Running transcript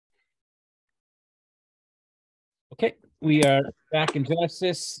Okay, we are back in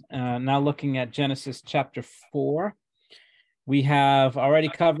Genesis, now looking at Genesis chapter 4. We have already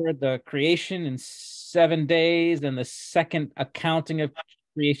covered the creation in 7 days and the second accounting of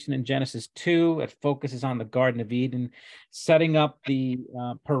creation in Genesis 2. It focuses on the Garden of Eden, setting up the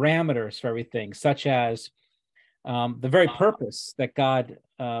parameters for everything, such as the very purpose that God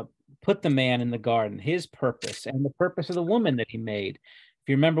put the man in the garden, his purpose, and the purpose of the woman that he made. If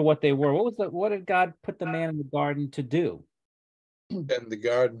you remember what they were, what did God put the man in the garden to do? And the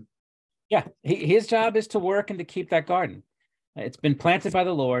garden. Yeah, his job is to work and to keep that garden. It's been planted by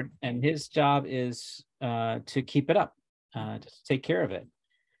the Lord, and his job is to keep it up, to take care of it.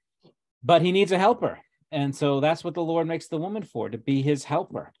 But he needs a helper. And so that's what the Lord makes the woman for, to be his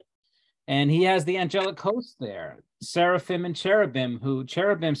helper. And he has the angelic host there, seraphim and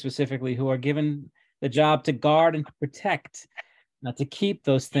cherubim specifically, who are given the job to guard and to protect, not to keep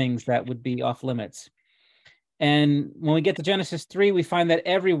those things that would be off limits. And when we get to Genesis 3, we find that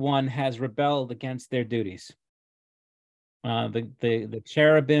everyone has rebelled against their duties. The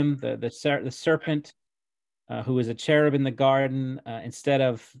cherubim, the serpent, who is a cherub in the garden, instead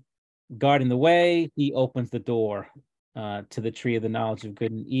of guarding the way, he opens the door to the tree of the knowledge of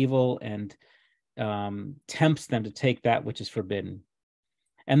good and evil and tempts them to take that which is forbidden.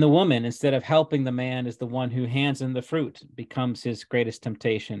 And the woman, instead of helping the man, is the one who hands him the fruit, becomes his greatest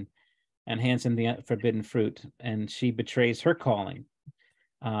temptation, and hands him the forbidden fruit, and she betrays her calling.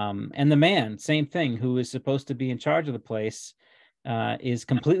 And the man, same thing, who is supposed to be in charge of the place, is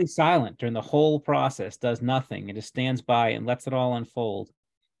completely silent during the whole process, does nothing, and just stands by and lets it all unfold.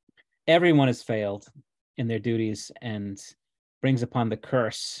 Everyone has failed in their duties and brings upon the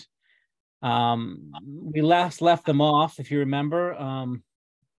curse. We left them off, if you remember,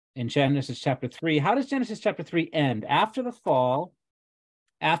 in Genesis chapter 3. How does Genesis chapter 3 end? After the fall,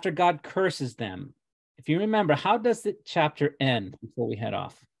 after God curses them. If you remember, how does the chapter end before we head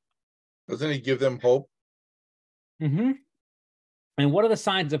off? Doesn't he give them hope? Mm-hmm. And what are the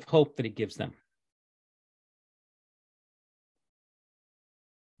signs of hope that he gives them?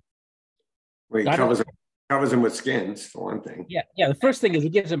 Well, he covers them with skins, for one thing. Yeah. The first thing is he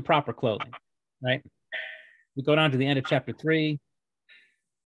gives them proper clothing, right? We go down to the end of chapter 3.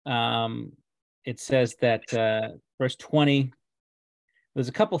 It says that verse 20, there's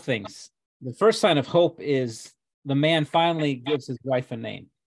a couple things. The first sign of hope is the man finally gives his wife a name.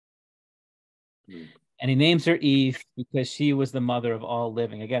 And he names her Eve because she was the mother of all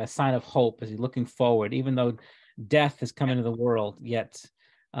living. Again, a sign of hope as he's looking forward. Even though death has come into the world, yet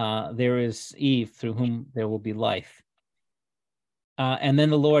there is Eve through whom there will be life. And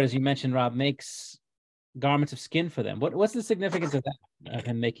then the Lord, as you mentioned, Rob, makes garments of skin for them. What's the significance of that, of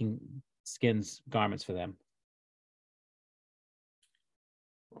him making skins garments for them?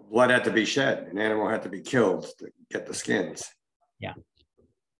 Blood had to be shed. An animal had to be killed to get the skins. Yeah,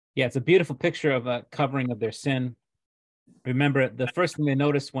 it's a beautiful picture of a covering of their sin. Remember, the first thing they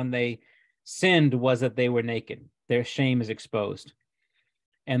noticed when they sinned was that they were naked. Their shame is exposed.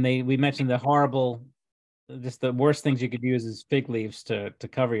 And we mentioned the horrible, just the worst things you could use is fig leaves to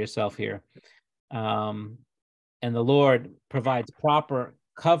cover yourself here. And the Lord provides proper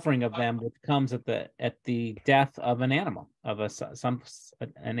covering of them, which comes at the death of an animal.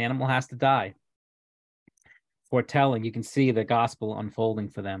 An animal has to die. Foretelling, you can see the gospel unfolding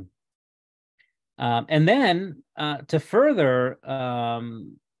for them. And then to further,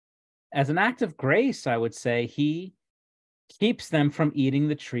 as an act of grace, I would say, he keeps them from eating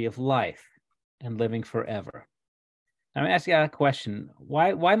the tree of life and living forever. I'm going to ask you a question.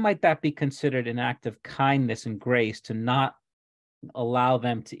 Why might that be considered an act of kindness and grace to not allow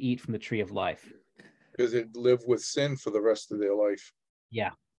them to eat from the tree of life? Because they live with sin for the rest of their life. Yeah.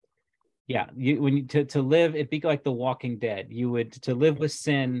 To live, it'd be like The Walking Dead. To live with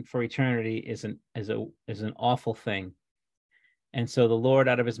sin for eternity is an awful thing. And so the Lord,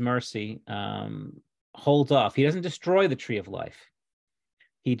 out of his mercy, holds off. He doesn't destroy the tree of life.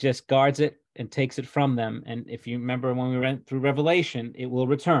 He just guards it and takes it from them. And if you remember when we went through Revelation, it will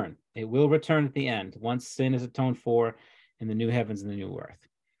return. It will return at the end, once sin is atoned for in the new heavens and the new earth.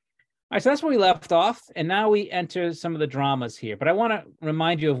 All right, so that's where we left off. And now we enter some of the dramas here. But I want to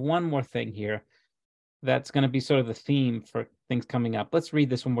remind you of one more thing here that's going to be sort of the theme for things coming up. Let's read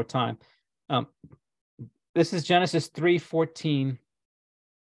this one more time. This is Genesis 3:14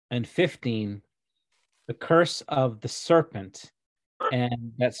 and 15, the curse of the serpent.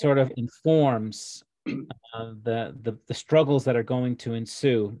 And that sort of informs the struggles that are going to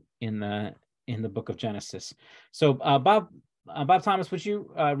ensue in the book of Genesis. So Bob Thomas, would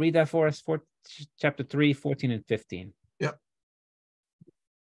you read that for us, for chapter 3, 14 and 15? Yeah.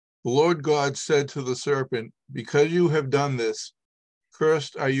 The Lord God said to the serpent, because you have done this,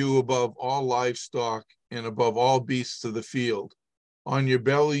 cursed are you above all livestock and above all beasts of the field. On your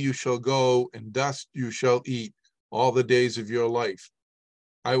belly you shall go, and dust you shall eat all the days of your life.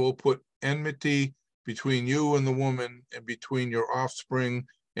 I will put enmity between you and the woman, and between your offspring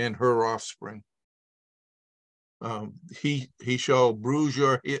and her offspring. He shall bruise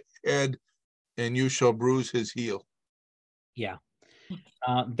your head, and you shall bruise his heel. Yeah.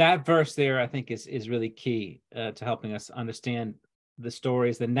 That verse there, I think, is really key to helping us understand the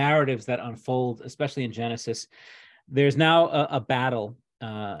stories, the narratives that unfold, especially in Genesis. There's now a battle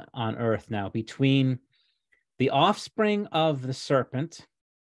on earth now between the offspring of the serpent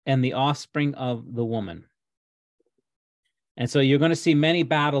and the offspring of the woman. And so you're going to see many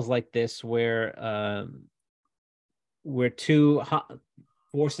battles like this where two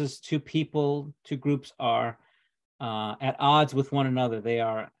forces, two people, two groups are at odds with one another. They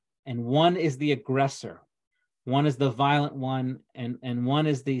are, and one is the aggressor, one is the violent one, and one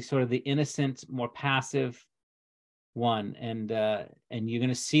is the sort of the innocent, more passive one. And you're going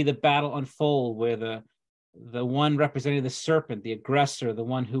to see the battle unfold where the one representing the serpent, the aggressor, the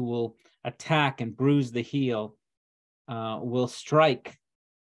one who will attack and bruise the heel, will strike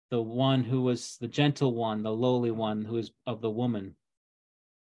the one who was the gentle one, the lowly one, who is of the woman,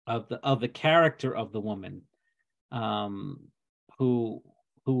 of the character of the woman, who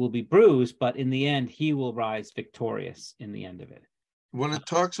will be bruised, but in the end, he will rise victorious in the end of it. When it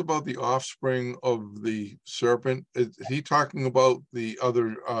talks about the offspring of the serpent, is he talking about the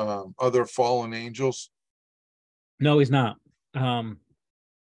other fallen angels? No, he's not.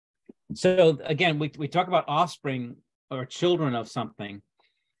 So again, we talk about offspring or children of something.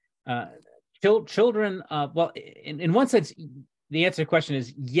 Children, well, in one sense, the answer to the question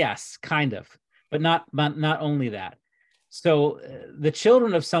is yes, kind of, but not only that. So the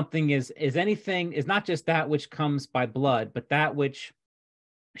children of something is not just that which comes by blood, but that which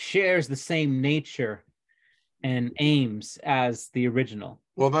shares the same nature and aims as the original.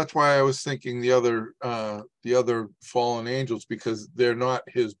 Well, that's why I was thinking the other fallen angels, because they're not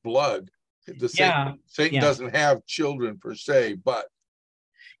his blood. Satan doesn't have children per se, but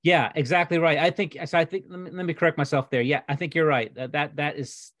yeah, exactly right. I think let me correct myself there. Yeah, I think you're right. That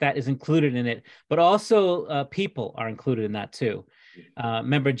is included in it, but also people are included in that too.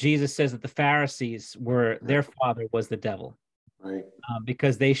 Remember, Jesus says that the Pharisees their father was the devil, right?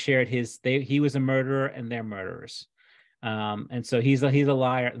 Because they shared he was a murderer and they're murderers, and so he's a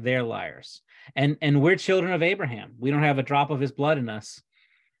liar. They're liars, and we're children of Abraham. We don't have a drop of his blood in us,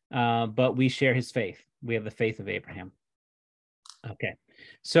 but we share his faith. We have the faith of Abraham. Okay.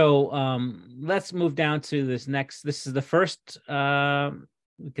 So let's move down to this next. This is the first,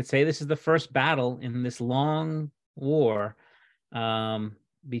 we could say this is the first battle in this long war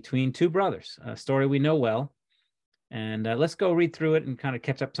between two brothers, a story we know well. And let's go read through it and kind of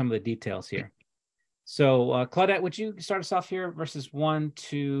catch up some of the details here. So Claudette, would you start us off here, verses 1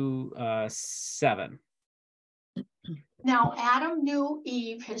 to 7? Now Adam knew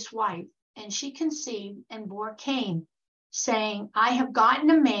Eve, his wife, and she conceived and bore Cain, saying, I have gotten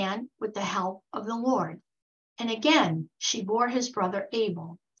a man with the help of the Lord. And again, she bore his brother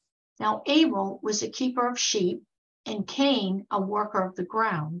Abel. Now Abel was a keeper of sheep, and Cain a worker of the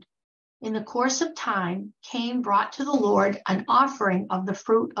ground. In the course of time, Cain brought to the Lord an offering of the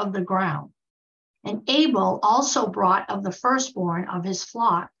fruit of the ground. And Abel also brought of the firstborn of his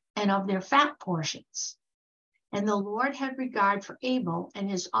flock and of their fat portions. And the Lord had regard for Abel and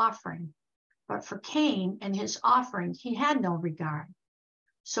his offering, but for Cain and his offering he had no regard.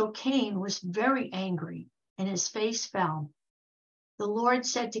 So Cain was very angry, and his face fell. The Lord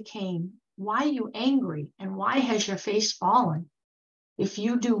said to Cain, why are you angry, and why has your face fallen? If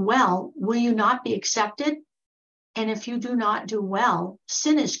you do well, will you not be accepted? And if you do not do well,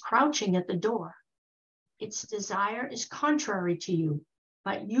 sin is crouching at the door. Its desire is contrary to you,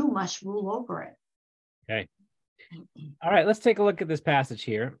 but you must rule over it. Okay. All right, let's take a look at this passage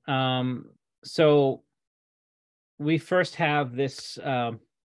here. So we first have this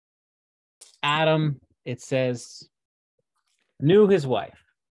Adam, it says, knew his wife,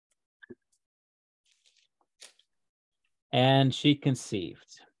 and she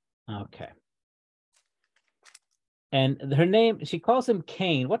conceived. Okay. And her name, she calls him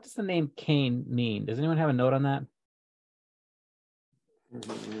Cain. What does the name Cain mean? Does anyone have a note on that?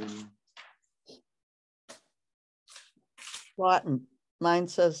 Gotten. Mine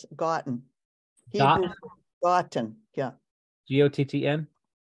says gotten. Gotten? Hebrew gotten. Yeah. Gotten?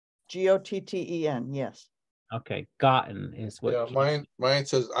 Gotten. Yes. Okay. Gotten is what. Yeah, mine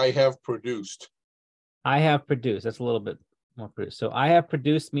says I have produced. I have produced. That's a little bit More produced. So I have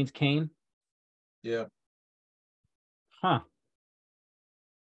produced means Cain. Yeah. Huh.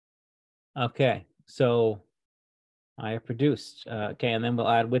 Okay. So I have produced. Okay, and then we'll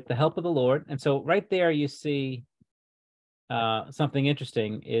add with the help of the Lord. And so right there you see something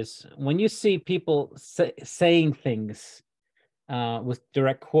interesting is when you see people saying things with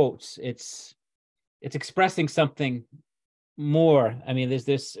direct quotes, it's expressing something more. I mean, there's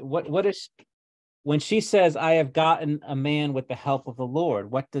this, what is, when she says, I have gotten a man with the help of the Lord,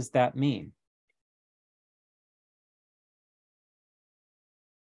 what does that mean?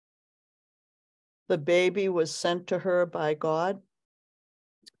 The baby was sent to her by God.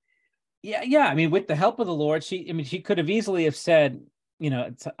 Yeah. I mean, with the help of the Lord, she could have easily have said,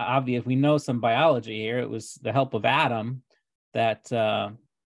 it's obvious. We know some biology here. It was the help of Adam that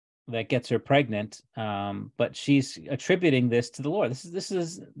gets her pregnant. But she's attributing this to the Lord. This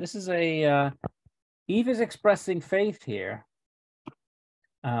is a Eve is expressing faith here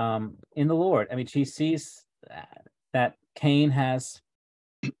in the Lord. I mean, she sees that Cain has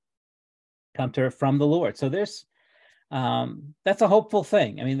come to her from the Lord. So there's that's a hopeful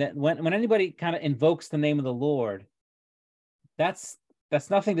thing. I mean, that when anybody kind of invokes the name of the Lord, that's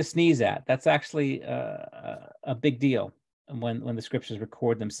nothing to sneeze at. That's actually a big deal when the scriptures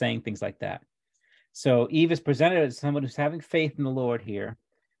record them saying things like that. So Eve is presented as someone who's having faith in the Lord here.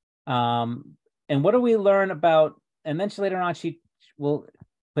 And what do we learn about? And then later on, she will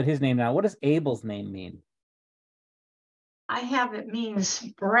put his name down. What does Abel's name mean? I have it means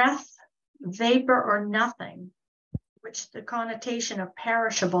breath, vapor, or nothing, which the connotation of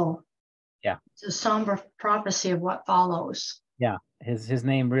perishable. Yeah. It's a somber prophecy of what follows. Yeah, his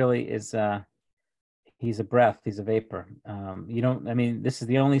name really is he's a breath, he's a vapor. This is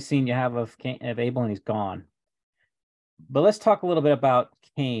the only scene you have of Abel, and he's gone. But let's talk a little bit about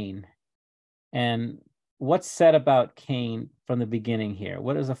Cain and what's said about Cain from the beginning here.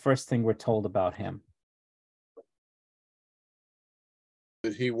 What is the first thing we're told about him?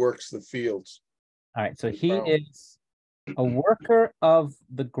 That he works the fields. All right, so he is a worker of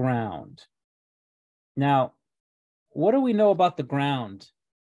the ground. Now, what do we know about the ground?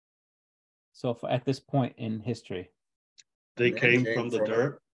 So at this point in history, they came from the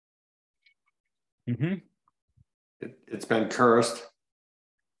dirt. Mm-hmm. It's been cursed.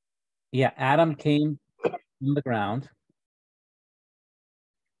 Yeah, Adam came from the ground,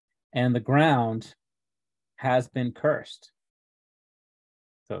 and the ground has been cursed.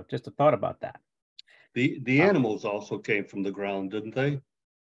 So just a thought about that. The animals also came from the ground, didn't they?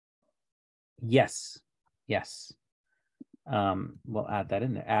 Yes. We'll add that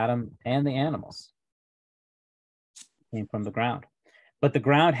in there. Adam and the animals came from the ground, but the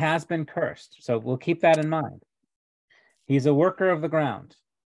ground has been cursed. So we'll keep that in mind. He's a worker of the ground.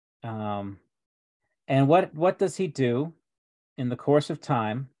 And what does he do in the course of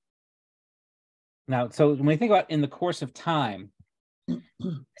time? Now, so when we think about in the course of time,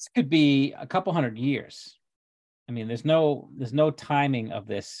 this could be a couple hundred years. I mean, there's no timing of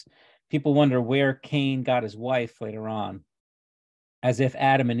this. People wonder where Cain got his wife later on, as if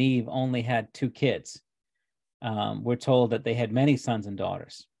Adam and Eve only had 2 kids. We're told that they had many sons and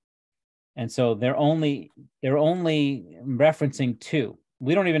daughters. And so they're only referencing 2.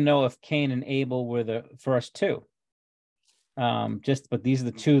 We don't even know if Cain and Abel were the first 2. But these are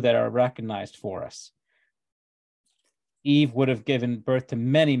the 2 that are recognized for us. Eve would have given birth to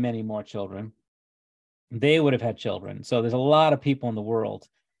many, many more children. They would have had children. So there's a lot of people in the world.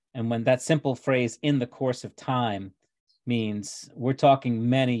 And when that simple phrase, in the course of time, means we're talking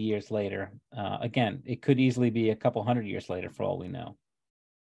many years later. Again, it could easily be a couple hundred years later for all we know.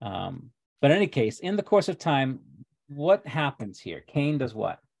 But in any case, in the course of time, what happens here? Cain does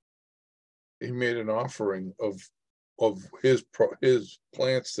what? He made an offering of his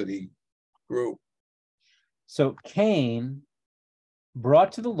plants that he grew. So Cain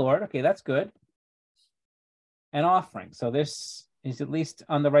brought to the Lord, okay, that's good, an offering. So this is at least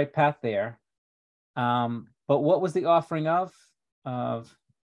on the right path there. But what was the offering of the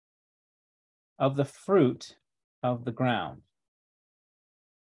fruit of the ground?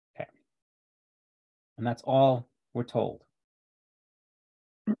 Okay. And that's all we're told.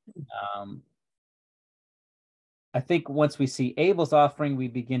 I think once we see Abel's offering, we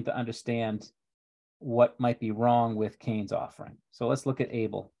begin to understand what might be wrong with Cain's offering. So let's look at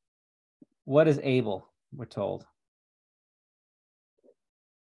Abel. What is Abel, we're told?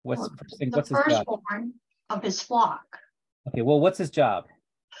 What's his job? Firstborn of his flock. Okay, well, what's his job?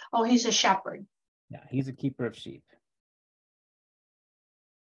 Oh, he's a shepherd. Yeah, he's a keeper of sheep.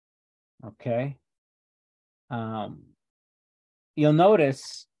 Okay. You'll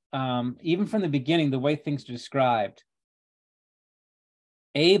notice, even from the beginning, the way things are described,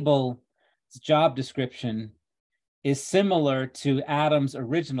 Abel's job description is similar to Adam's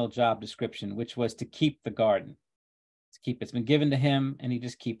original job description, which was to keep the garden. It's been given to him, and he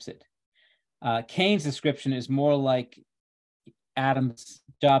just keeps it. Cain's description is more like Adam's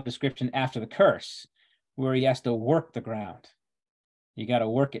job description after the curse, where he has to work the ground. You got to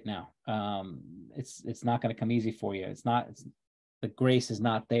work it now. It's not going to come easy for you. The grace is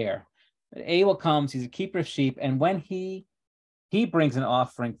not there. But Abel comes, he's a keeper of sheep, and when he brings an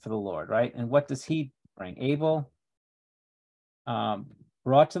offering for the Lord, right? And what does he bring? Abel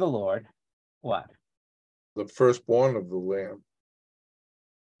brought to the Lord what? The firstborn of the lamb.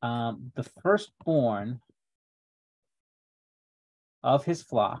 The firstborn of his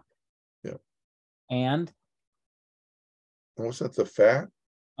flock. Yeah. And Was that the fat?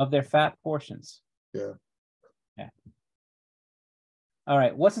 Of their fat portions. Yeah. Okay. All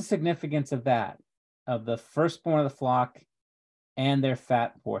right. What's the significance of that? Of the firstborn of the flock and their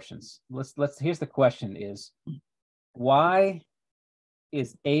fat portions? Here's the question is, why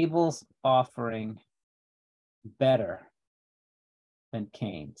is Abel's offering better than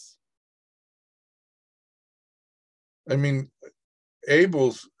Cain's? I mean,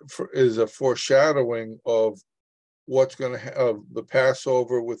 Abel's is a foreshadowing of what's going to have the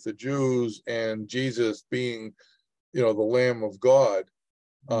Passover with the Jews and Jesus being, the Lamb of God.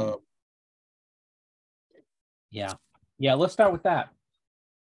 Yeah. Let's start with that.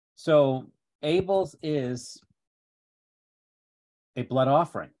 So Abel's is a blood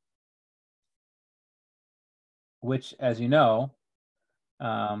offering, which, as you know,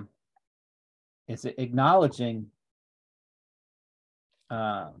 is acknowledging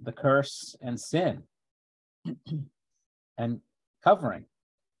the curse and sin and covering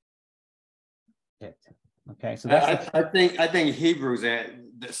it. Okay, so that's I think Hebrews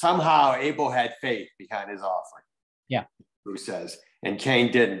somehow Abel had faith behind his offering. Yeah, who says, and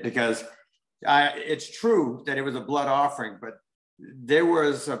Cain didn't, because it's true that it was a blood offering, but there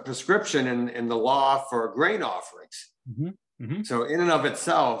was a prescription in the law for grain offerings. Mm-hmm. Mm-hmm. So in and of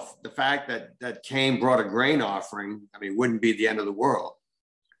itself, the fact that Cain brought a grain offering, wouldn't be the end of the world.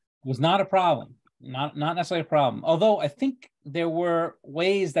 It was not a problem, not necessarily a problem. Although I think there were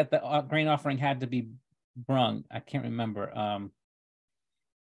ways that the grain offering had to be brung. I can't remember. I'll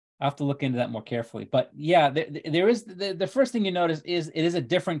have to look into that more carefully. But yeah, there is the first thing you notice is it is a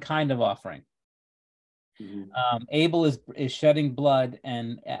different kind of offering. Mm-hmm. Abel is shedding blood,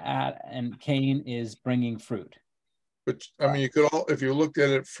 and Cain is bringing fruit. But you could if you looked at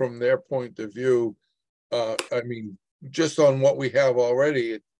it from their point of view, just on what we have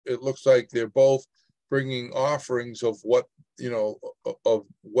already, it looks like they're both bringing offerings of what of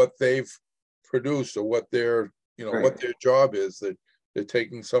what they've produced or what their right. what their job is. That they're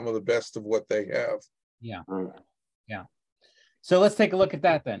taking some of the best of what they have. Yeah, yeah. So let's take a look at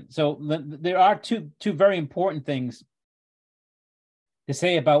that then. So there are two very important things to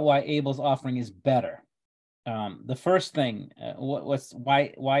say about why Abel's offering is better. The first thing,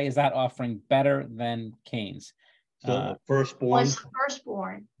 why is that offering better than Cain's? So firstborn. Was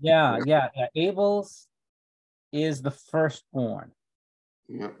firstborn. Yeah. Abel's is the firstborn.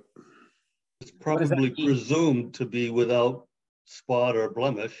 Yeah. It's probably presumed to be without spot or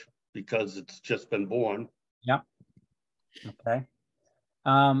blemish because it's just been born. Yeah. Okay.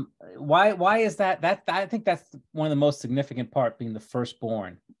 Why is that? I think that's one of the most significant part, being the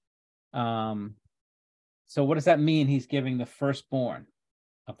firstborn. So what does that mean? He's giving the firstborn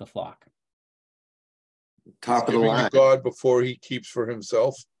of the flock. Top of the line. God before he keeps for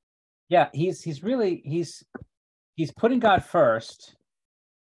himself. Yeah, he's putting God first,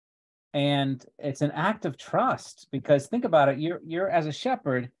 and it's an act of trust, because think about it. You're as a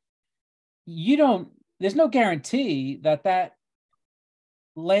shepherd, there's no guarantee that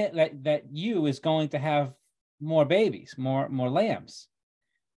you is going to have more babies, more lambs.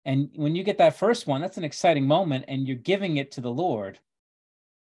 And when you get that first one, that's an exciting moment, and you're giving it to the Lord.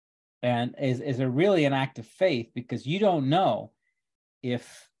 And is a really an act of faith, because you don't know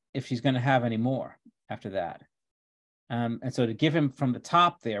if she's going to have any more after that. And so to give him from the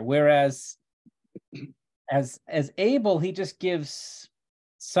top there, whereas as Abel, he just gives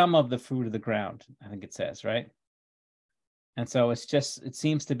some of the fruit of the ground, I think it says, right? And so it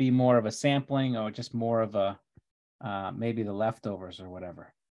seems to be more of a sampling, or just more of a maybe the leftovers or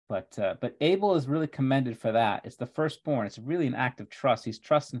whatever. But Abel is really commended for that. It's the firstborn. It's really an act of trust. He's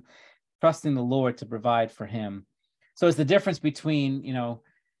trusting the Lord to provide for him. So it's the difference between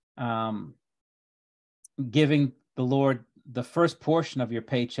giving the Lord the first portion of your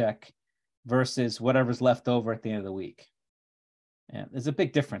paycheck versus whatever's left over at the end of the week. Yeah, there's a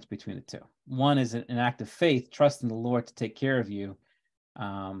big difference between the two. One is an act of faith, trusting the Lord to take care of you,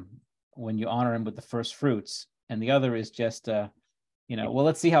 when you honor him with the first fruits, and the other is just well,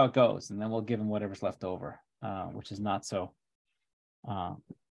 let's see how it goes, and then we'll give him whatever's left over, which is not so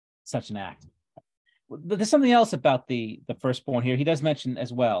such an act. But there's something else about the firstborn here. He does mention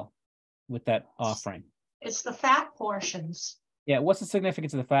as well with that offering. It's the fat portions. Yeah, what's the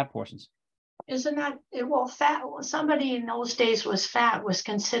significance of the fat portions? Isn't that, well, fat, somebody in those days was fat, was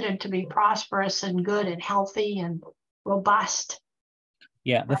considered to be prosperous and good and healthy and robust.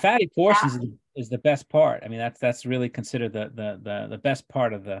 Yeah, the fatty portions is the best part. I mean, that's really considered the best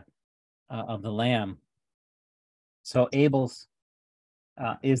part of the lamb. So Abel's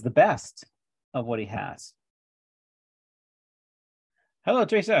is the best of what he has. Hello,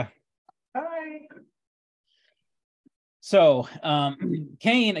 Teresa. Hi. So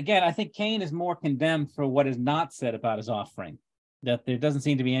Cain, again, I think Cain is more condemned for what is not said about his offering, that there doesn't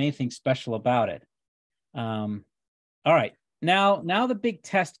seem to be anything special about it. All right, now the big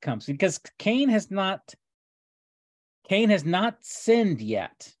test comes, because Cain has not sinned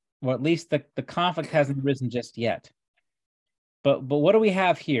yet, or at least the conflict hasn't risen just yet. But what do we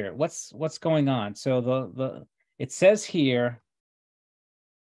have here? What's going on? So it says here,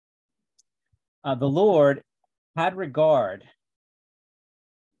 the Lord had regard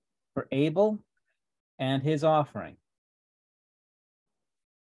for Abel and his offering,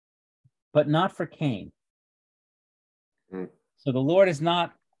 but not for Cain. So the Lord is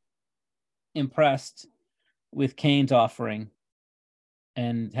not impressed with Cain's offering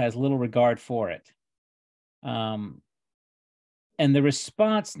and has little regard for it. And the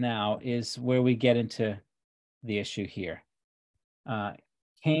response now is where we get into the issue here.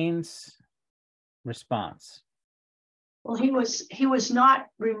 Cain's response. Well, he was not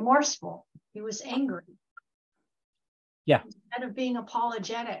remorseful. He was angry. Yeah. Instead of being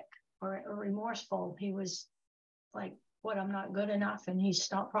apologetic or remorseful, he was like, "What? I'm not good enough," and he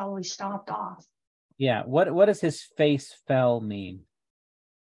probably stomped off. Yeah. What does his face fell mean?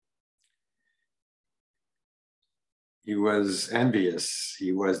 He was envious.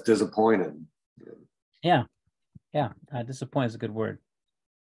 He was disappointed. Yeah. Disappointed is a good word.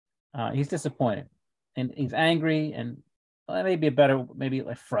 He's disappointed, and he's angry, and maybe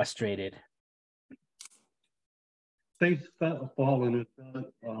like frustrated. Face fallen is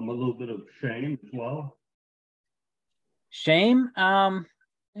a little bit of shame as well. Shame? Yeah,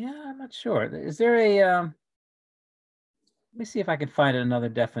 I'm not sure. Is there a? Let me see if I can find another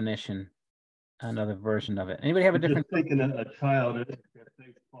definition, another version of it. Anybody have a different? Just thinking a child, if their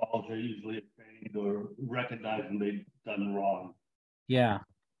face falls, they're usually ashamed or recognizing they've done wrong. Yeah,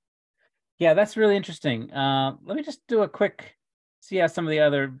 that's really interesting. Let me just do a quick, see how some of the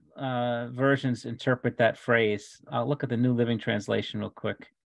other versions interpret that phrase. I'll look at the New Living Translation real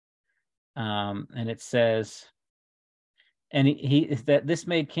quick. And it says, and he that this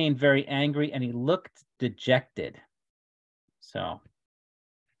made Cain very angry, and he looked dejected. So,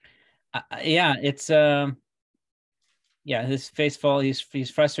 it's his face fall.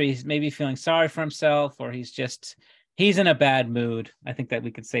 He's frustrated. He's maybe feeling sorry for himself, or he's in a bad mood. I think that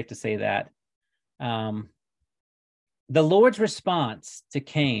we could safe to say that. The Lord's response to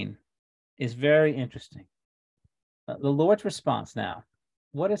Cain is very interesting. The Lord's response now,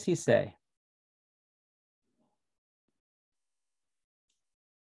 what does he say?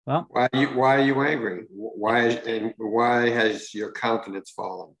 Well, why are you angry? Why has your countenance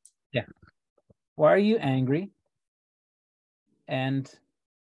fallen? Yeah. Why are you angry? And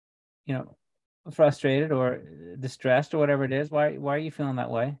frustrated or distressed or whatever it is? Why are you feeling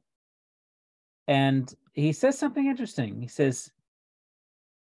that way? And he says something interesting. He says,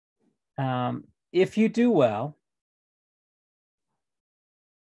 if you do well,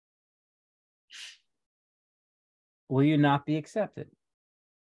 will you not be accepted?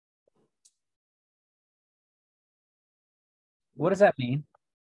 What does that mean?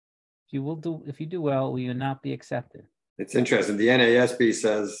 If you do well, will you not be accepted? It's interesting. The NASB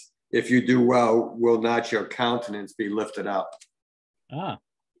says, if you do well, will not your countenance be lifted up? Ah.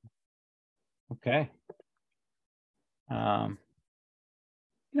 Okay.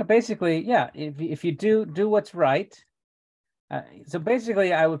 Basically, yeah, if you do what's right. So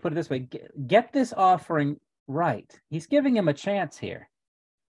basically, I would put it this way: get this offering right. He's giving him a chance here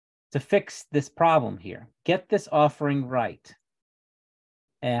to fix this problem here. Get this offering right,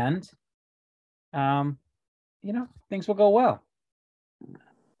 and things will go well.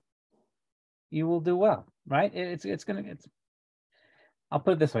 You will do well, right? I'll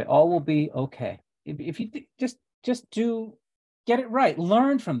put it this way: all will be okay if you just get it right.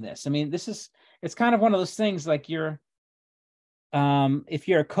 Learn from this. I mean, it's kind of one of those things like if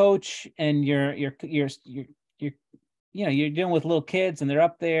you're a coach and you're you're dealing with little kids and they're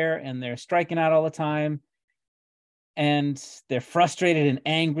up there and they're striking out all the time. And they're frustrated and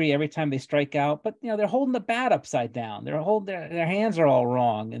angry every time they strike out, but they're holding the bat upside down. They're holding their hands are all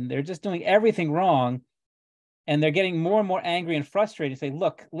wrong, and they're just doing everything wrong. And they're getting more and more angry and frustrated. Say,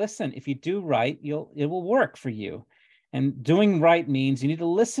 look, listen, if you do right, it will work for you. And doing right means you need to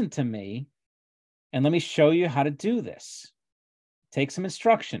listen to me, and let me show you how to do this. Take some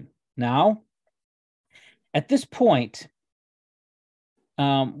instruction. Now, at this point,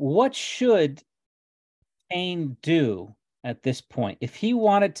 what should Cain do at this point? If he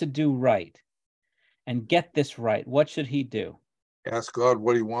wanted to do right and get this right, what should he do? Ask God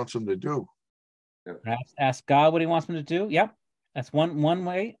what he wants him to do. Ask God what he wants him to do. Yep. That's one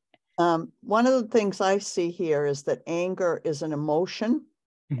way. One of the things I see here is that anger is an emotion.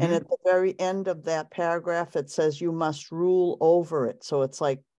 Mm-hmm. And at the very end of that paragraph, it says you must rule over it. So it's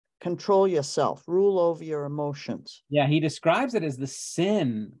like, control yourself, rule over your emotions. Yeah, he describes it as the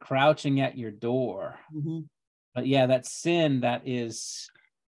sin crouching at your door. Mm-hmm. But yeah, that sin, this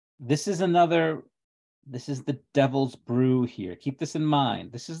is the devil's brew here. Keep this in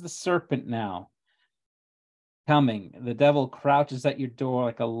mind. This is the serpent now coming. The devil crouches at your door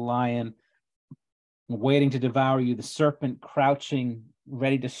like a lion, waiting to devour you. The serpent crouching,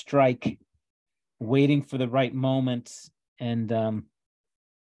 ready to strike, waiting for the right moment. And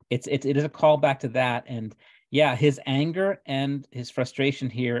it is a callback to that. And yeah, his anger and his frustration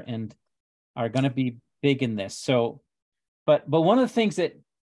here are going to be big in this. So, but one of the things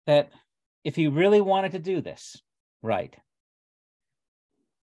that if he really wanted to do this right,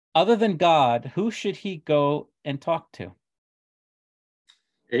 other than God, who should he go and talk to?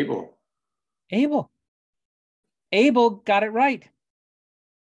 Abel. Abel got it right.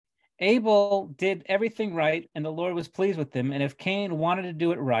 Abel did everything right, and the Lord was pleased with him. And if Cain wanted to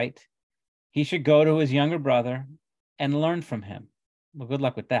do it right, he should go to his younger brother and learn from him. Well, good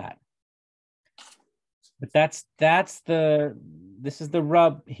luck with that. But this is the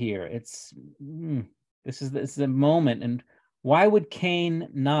rub here. This is the moment. And why would Cain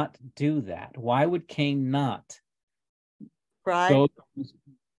not do that? Why would Cain not? Pride.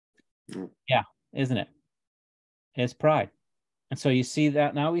 Yeah, isn't it? It's pride. And so you see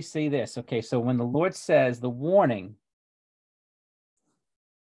that now we see this. Okay, so when the Lord says the warning,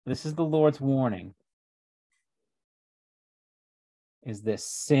 this is the Lord's warning, is this: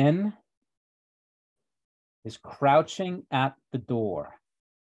 sin is crouching at the door.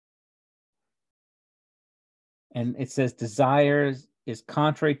 And it says desires is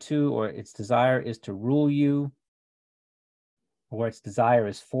contrary to, or its desire is to rule you, or its desire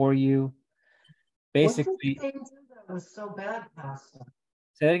is for you. Basically, what did Cain do that was so bad, Pastor?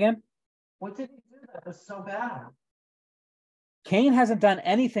 Say that again? What did he do that was so bad? Cain hasn't done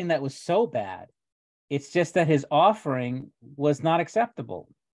anything that was so bad. It's just that his offering was not acceptable.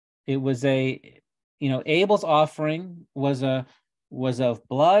 It was Abel's offering was of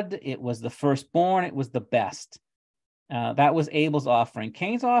blood. It was the firstborn. It was the best. That was Abel's offering.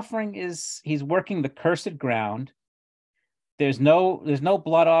 Cain's offering he's working the cursed ground. There's no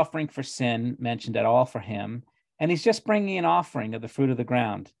blood offering for sin mentioned at all for him. And he's just bringing an offering of the fruit of the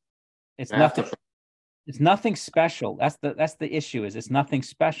ground. It's nothing special. That's the issue. It's nothing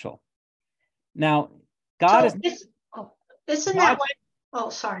special. Now, God isn't that what? Oh,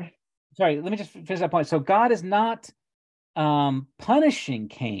 sorry. Sorry, let me just finish that point. So God is not punishing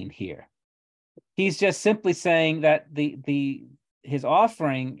Cain here. He's just simply saying that his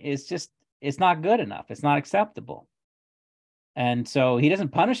offering it's not good enough. It's not acceptable. And so he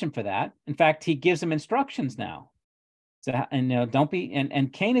doesn't punish him for that. In fact, he gives him instructions now. So, don't be,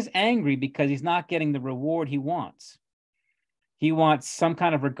 and Cain is angry because he's not getting the reward he wants. He wants some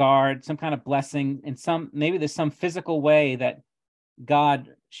kind of regard, some kind of blessing, and maybe there's some physical way that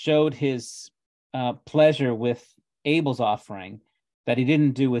God showed his pleasure with Abel's offering that he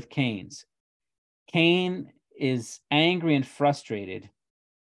didn't do with Cain's. Cain is angry and frustrated.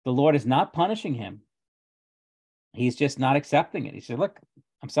 The Lord is not punishing him. He's just not accepting it. He said, look,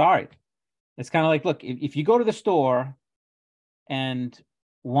 I'm sorry. It's kind of like, look, if you go to the store and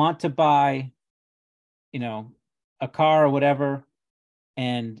want to buy, a car or whatever,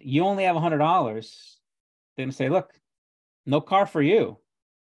 and you only have $100, they're going to say, look, no car for you.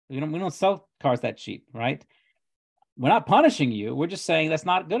 We don't sell cars that cheap, right? We're not punishing you. We're just saying that's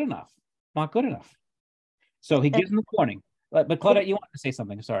not good enough. Not good enough. So he gives them the warning. But Claudette, you wanted to say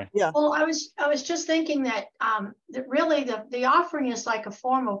something. Sorry. Yeah. Well, I was just thinking that really the offering is like a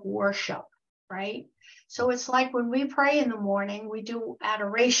form of worship, right? So it's like when we pray in the morning, we do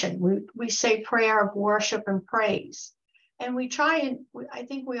adoration. We say prayer of worship and praise, and we try and I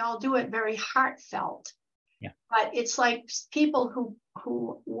think we all do it very heartfelt. Yeah. But it's like people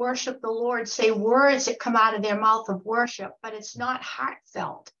who worship the Lord say words that come out of their mouth of worship, but it's not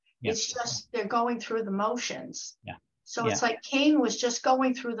heartfelt. Yeah. It's just they're going through the motions. Yeah. So Yeah. it's like Cain was just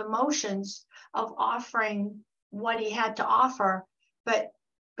going through the motions of offering what he had to offer, but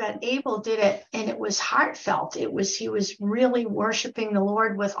Abel did it, and it was heartfelt. He was really worshiping the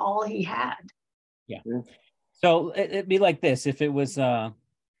Lord with all he had. Yeah. So it'd be like this. If it was, I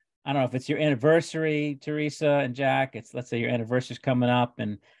don't know, if it's your anniversary, Teresa and Jack, let's say your anniversary's coming up,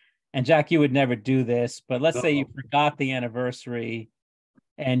 and Jack, you would never do this, but let's say you forgot the anniversary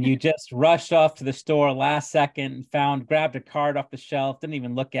and you just rushed off to the store last second and grabbed a card off the shelf, didn't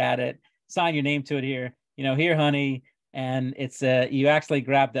even look at it, sign your name to it here, here, honey. And it's you actually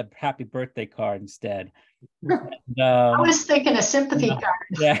grabbed a happy birthday card instead. And, I was thinking a sympathy card.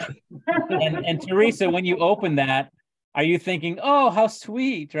 Yeah. And Teresa, when you open that, are you thinking, oh, how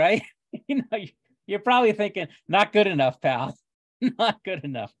sweet, right? You're probably thinking, not good enough, pal. Not good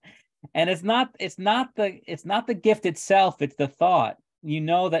enough. And it's not the gift itself, it's the thought. You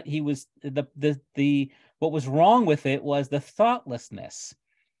know that he was what was wrong with it was the thoughtlessness,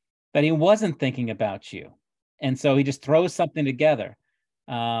 that he wasn't thinking about you. And so he just throws something together.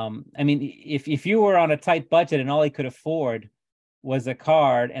 I mean, if you were on a tight budget and all he could afford was a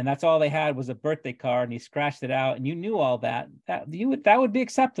card, and that's all they had was a birthday card, and he scratched it out, and you knew all that would be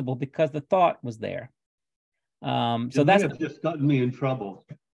acceptable because the thought was there. So that's just gotten me in trouble.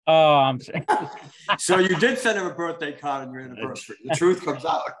 Oh, I'm sorry. So you did send him a birthday card on your anniversary. The truth comes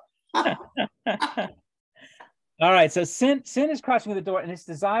out. All right. So sin is crouching at the door, and its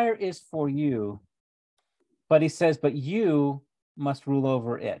desire is for you. But he says, but you must rule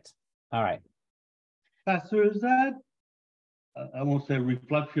over it. All right. Pastor, is that, I won't say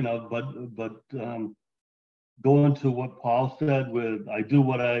reflection of, but going to what Paul said with, I do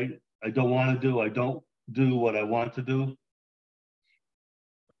what I don't want to do. I don't do what I want to do.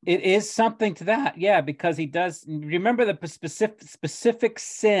 It is something to that. Yeah, because he does. Remember the specific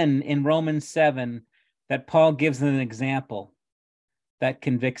sin in Romans 7 that Paul gives an example that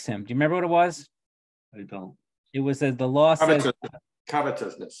convicts him. Do you remember what it was? I don't. It was as the law says,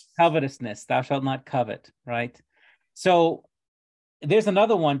 covetousness, thou shalt not covet, right? So there's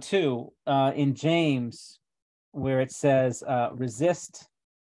another one too in James where it says, resist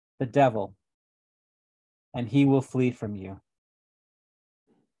the devil and he will flee from you.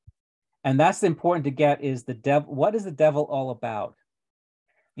 And that's important to get is the devil. What is the devil all about?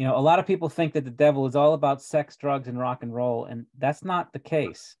 A lot of people think that the devil is all about sex, drugs, and rock and roll, and that's not the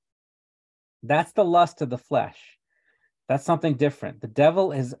case. That's the lust of the flesh. That's something different. The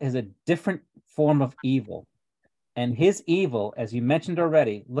devil is a different form of evil. And his evil, as you mentioned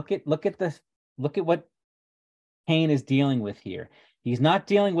already, look at what Cain is dealing with here. He's not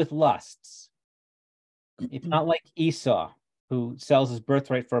dealing with lusts. It's not like Esau, who sells his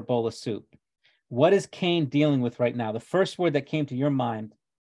birthright for a bowl of soup. What is Cain dealing with right now? The first word that came to your mind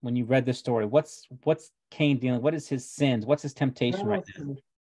when you read this story, what's Cain dealing? What is his sins? What's his temptation right now?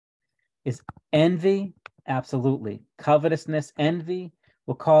 Is envy? Absolutely. Covetousness, envy.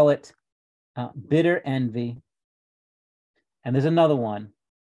 We'll call it bitter envy. And there's another one.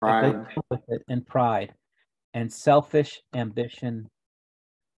 Pride. With it, and pride and selfish ambition.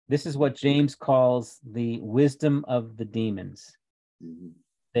 This is what James calls the wisdom of the demons. Mm-hmm.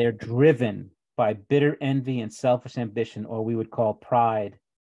 They're driven by bitter envy and selfish ambition, or we would call pride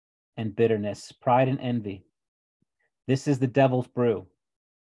and bitterness, pride and envy. This is the devil's brew,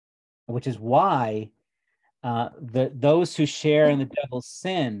 which is why those who share in the devil's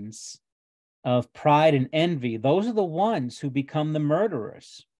sins of pride and envy, those are the ones who become the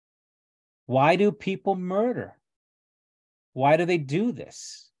murderers. Why do people murder? Why do they do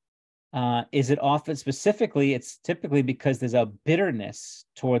this? Is it often specifically, it's typically because there's a bitterness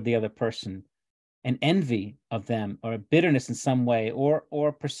toward the other person, an envy of them, or a bitterness in some way,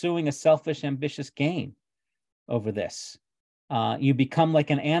 or pursuing a selfish, ambitious gain over this. You become like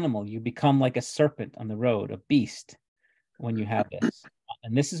an animal. You become like a serpent on the road, a beast, when you have this.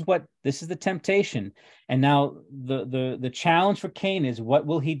 And this is the temptation. And now the challenge for Cain is, what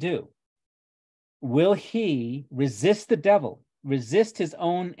will he do? Will he resist the devil, resist his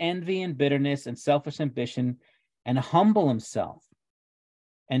own envy and bitterness and selfish ambition, and humble himself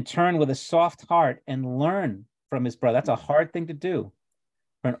and turn with a soft heart and learn from his brother? That's a hard thing to do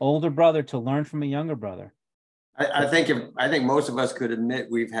for an older brother to learn from a younger brother. I think most of us could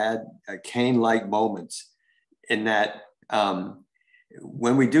admit we've had Cain-like moments in that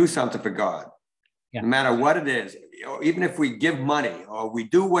when we do something for God, no matter what it is, even if we give money or we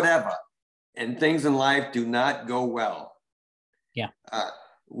do whatever, and things in life do not go well,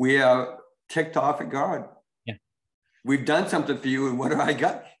 we are ticked off at God. we've done something for you, and what have I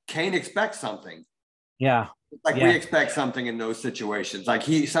got? Cain expects something. Yeah. Like Yeah. we expect something in those situations. Like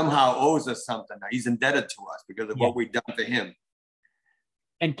he somehow owes us something. He's indebted to us because of what we've done for him.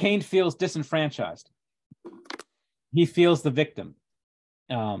 And Cain feels disenfranchised. He feels the victim.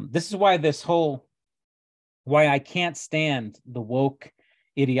 This is why why I can't stand the woke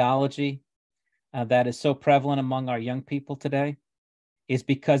ideology that is so prevalent among our young people today, is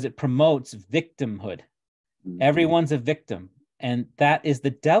because it promotes victimhood. Everyone's a victim, and that is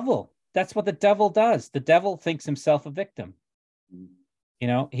the devil. That's what the devil does. The devil thinks himself a victim. You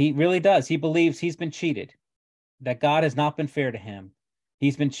know, he really does. He believes he's been cheated, that God has not been fair to him.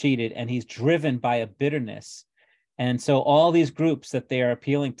 He's been cheated, and he's driven by a bitterness. And so all these groups that they are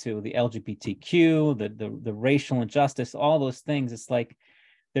appealing to, the LGBTQ, the racial injustice, all those things, it's like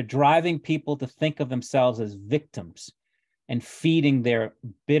they're driving people to think of themselves as victims and feeding their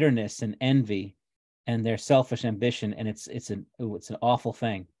bitterness and envy and their selfish ambition. And it's an awful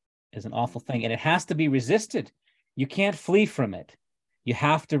thing. It's an awful thing. And it has to be resisted. You can't flee from it. You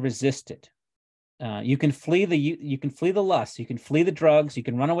have to resist it. You can flee the lust, you can flee the drugs, you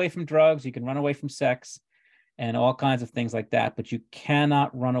can run away from drugs, you can run away from sex and all kinds of things like that, but you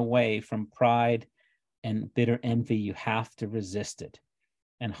cannot run away from pride and bitter envy. You have to resist it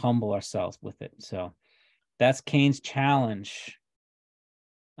and humble ourselves with it. So that's Cain's challenge.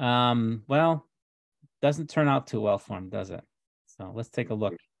 Well, doesn't turn out too well for him, does it? So let's take a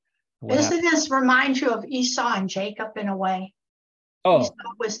look. Doesn't this remind you of Esau and Jacob in a way? Oh, Esau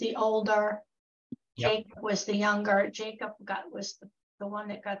was the older, yep. Jacob was the younger. Jacob was the one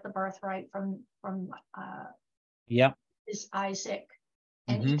that got the birthright from Yep. is Isaac,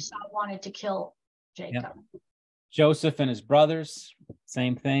 and Esau wanted to kill Jacob. Yep. Joseph and his brothers,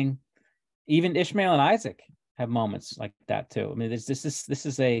 same thing. Even Ishmael and Isaac have moments like that too. I mean, this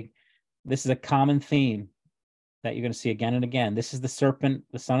is a common theme that you're going to see again and again. This is the serpent,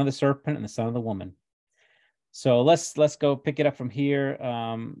 the son of the serpent, and the son of the woman. So let's go pick it up from here.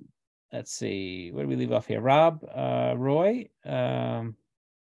 Let's see, where do we leave off here? Rob, Roy,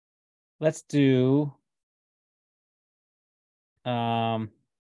 let's do. I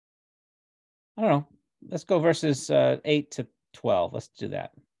don't know. Let's go verses 8 to 12. Let's do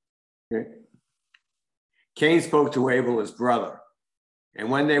that. Okay. Cain spoke to Abel, his brother. And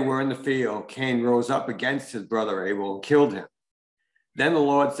when they were in the field, Cain rose up against his brother Abel and killed him. Then the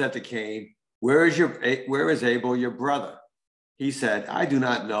Lord said to Cain, where is Abel, your brother? He said, I do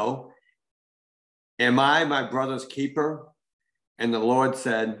not know. Am I my brother's keeper? And the Lord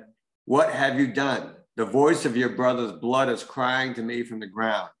said, what have you done? The voice of your brother's blood is crying to me from the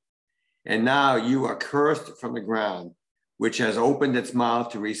ground. And now you are cursed from the ground, which has opened its mouth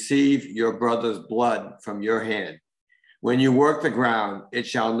to receive your brother's blood from your hand. When you work the ground, it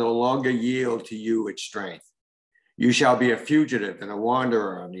shall no longer yield to you its strength. You shall be a fugitive and a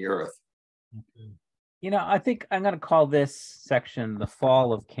wanderer on the earth. You know, I think I'm going to call this section the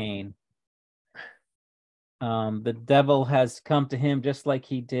fall of Cain. The devil has come to him just like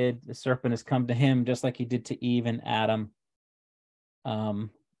he did. The serpent has come to him just like he did to Eve and Adam.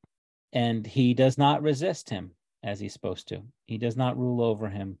 And he does not resist him as he's supposed to. He does not rule over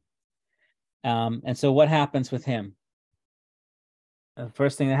him. And so what happens with him? The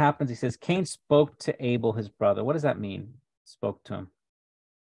first thing that happens, he says, Cain spoke to Abel, his brother. What does that mean? Spoke to him.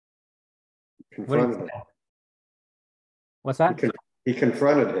 Confronted him. What's that? He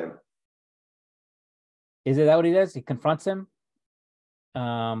confronted him. Is it that what he does? He confronts him?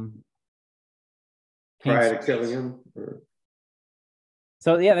 Prior to killing him? Or...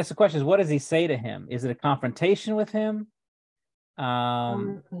 So yeah, that's the question, is what does he say to him? Is it a confrontation with him?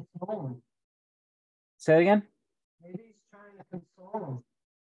 Say it again? Maybe he's trying to console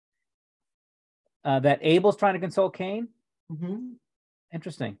That Abel's trying to console Cain? him.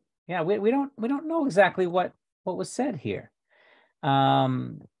 Interesting. Yeah, we don't know exactly what was said here.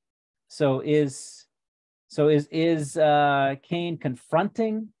 So is Cain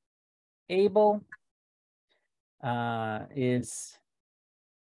confronting Abel?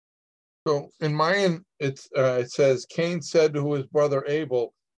 So in mine, it says, Cain said to his brother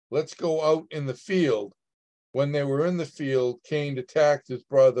Abel, let's go out in the field. When they were in the field, Cain attacked his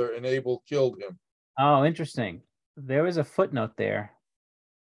brother and Abel killed him. Oh, interesting. There was a footnote there.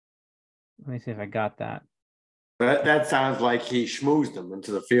 Let me see if I got that. That sounds like he schmoozed him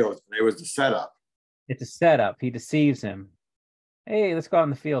into the field. It was the setup. It's a setup. He deceives him. Hey, let's go out in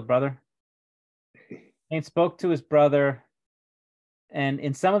the field, brother. Cain spoke to his brother. And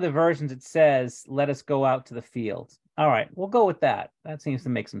in some of the versions, it says, let us go out to the field. All right, we'll go with that. That seems to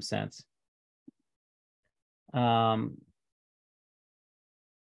make some sense.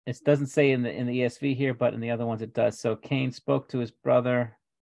 it doesn't say in the ESV here, but in the other ones it does. So Cain spoke to his brother.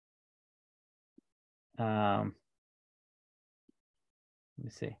 Let me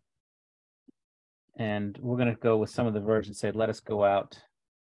see. And we're going to go with some of the versions say, let us go out.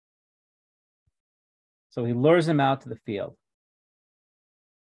 So he lures him out to the field.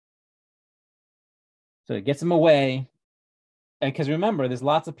 So he gets him away. And because remember, there's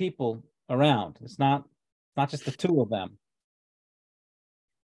lots of people around. It's not just the two of them.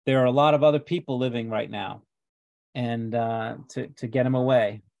 There are a lot of other people living right now, and to get him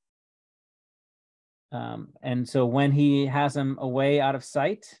away. And so when he has him away out of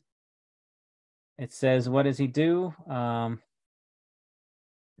sight, it says, what does he do?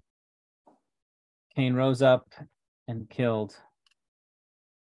 Cain rose up and killed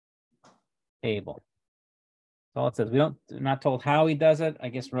Abel. That's all it says. We're not told how he does it. I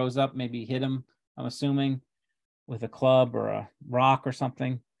guess rose up, maybe hit him, I'm assuming, with a club or a rock or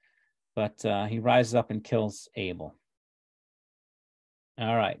something. But he rises up and kills Abel.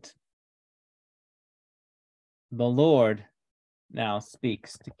 All right. The Lord now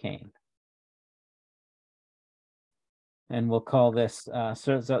speaks to Cain. And we'll call this,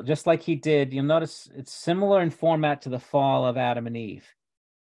 so just like he did, you'll notice it's similar in format to the fall of Adam and Eve.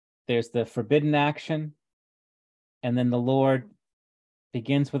 There's the forbidden action, and then the Lord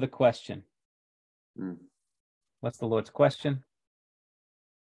begins with a question. What's the Lord's question?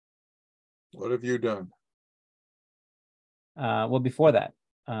 What have you done? Well, before that.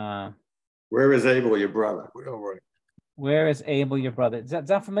 Where is Abel, your brother? All right. Where is Abel, your brother? Is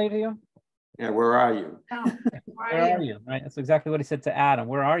that familiar to you? Yeah, where are you? Oh, Where are you? Right. That's exactly what he said to Adam.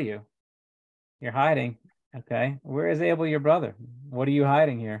 Where are you? You're hiding. Okay. Where is Abel, your brother? What are you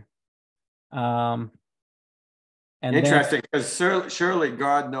hiding here? And interesting, because surely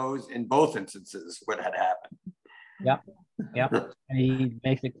God knows in both instances what had happened. Yeah. And he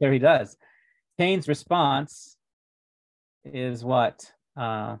makes it clear he does. Cain's response is what?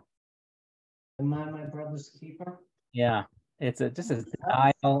 Am I my brother's keeper? Yeah. It's just a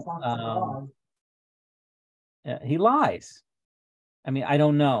denial. He lies. I mean, I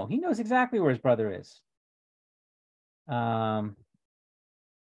don't know. He knows exactly where his brother is. I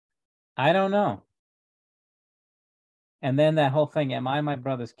don't know. And then that whole thing, am I my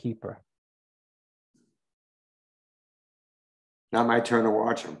brother's keeper? Not my turn to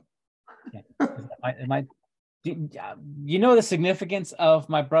watch him. You know the significance of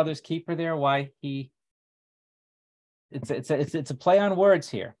my brother's keeper there? Why it's a play on words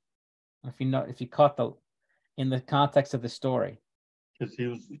here. If you caught in the context of the story. Because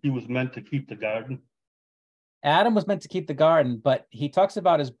he was meant to keep the garden. Adam was meant to keep the garden, but he talks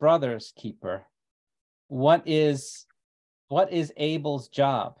about his brother's keeper. What is Abel's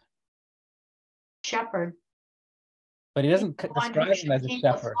job? Shepherd. But he doesn't describe him as a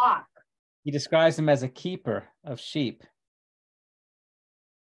shepherd. He describes him as a keeper of sheep.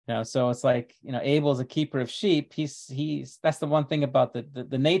 So it's like, Abel's a keeper of sheep. That's the one thing about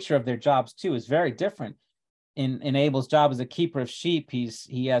the nature of their jobs too is very different. In Abel's job as a keeper of sheep,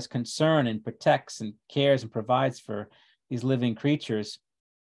 he has concern and protects and cares and provides for these living creatures.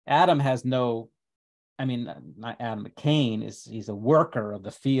 Adam has no, not Adam, but Cain he's a worker of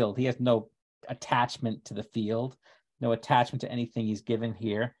the field. He has no attachment to the field, no attachment to anything he's given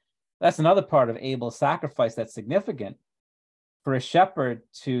here. That's another part of Abel's sacrifice that's significant. For a shepherd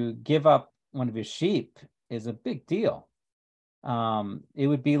to give up one of his sheep is a big deal. It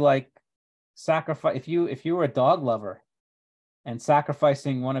would be like sacrifice if you were a dog lover and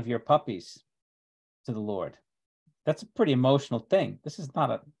sacrificing one of your puppies to the Lord. That's a pretty emotional thing. This is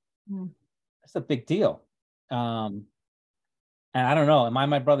not it's a big deal. And I don't know, am I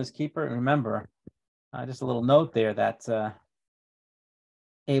my brother's keeper? Remember, just a little note there that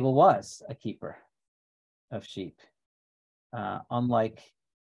Abel was a keeper of sheep, unlike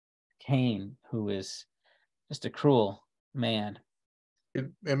Cain, who is just a cruel man.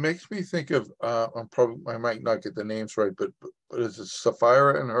 It makes me think of I might not get the names right, but is it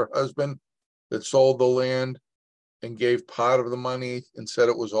Sapphira and her husband that sold the land and gave part of the money and said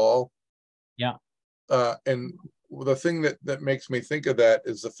it was all? Yeah. And the thing that makes me think of that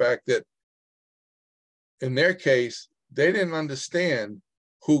is the fact that in their case, they didn't understand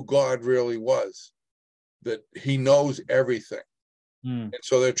who God really was, that he knows everything. And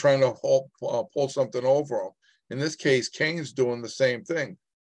so they're trying to pull something over him. In this case, Cain's doing the same thing.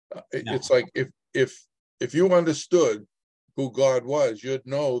 It's like if you understood who God was, you'd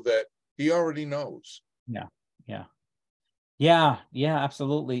know that he already knows. Yeah,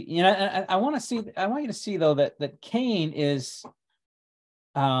 absolutely. I want you to see though that Cain is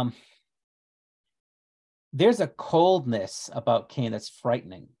there's a coldness about Cain that's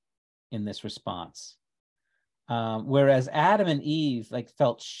frightening in this response. Whereas Adam and Eve like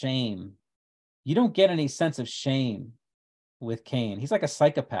felt shame. You don't get any sense of shame with Cain. He's like a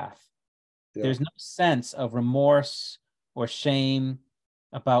psychopath. Yeah. There's no sense of remorse or shame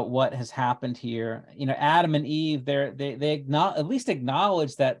about what has happened here. You know, Adam and Eve, they at least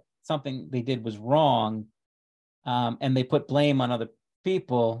acknowledge that something they did was wrong, and they put blame on other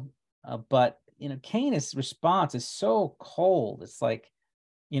people. But you know, Cain's response is so cold. It's like,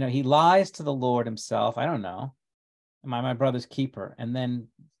 you know, he lies to the Lord himself. I don't know, am I my brother's keeper? And then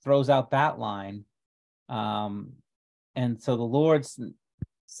throws out that line. And so the Lord's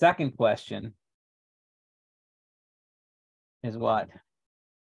second question is what?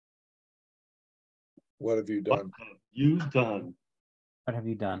 What have you done? What have you done? What have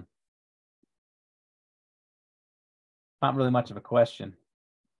you done? Not really much of a question,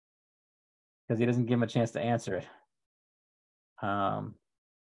 because he doesn't give him a chance to answer it. And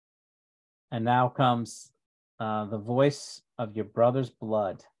now comes the voice of your brother's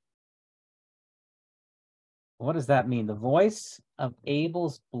blood. What does that mean? The voice of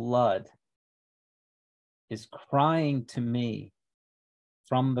Abel's blood is crying to me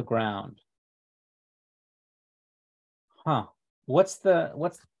from the ground. Huh. What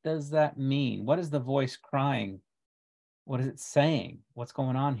does that mean? What is the voice crying? What is it saying? What's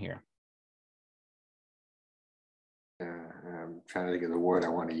going on here? I'm trying to think of the word I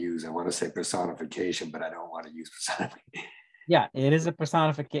want to use. I want to say personification, but I don't want to use personification. Yeah, it is a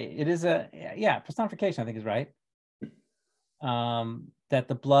personification. It is personification, I think is right. That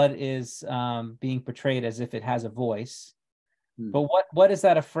the blood is being portrayed as if it has a voice. But what is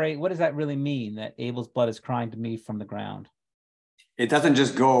that afraid? What does that really mean, that Abel's blood is crying to me from the ground? It doesn't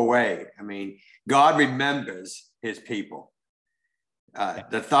just go away. I mean, God remembers his people.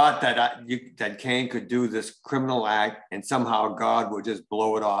 The thought that Cain could do this criminal act and somehow God would just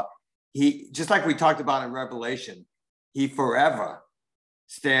blow it off. He, just like we talked about in Revelation, he forever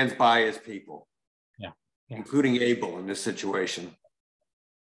stands by his people, including Abel in this situation.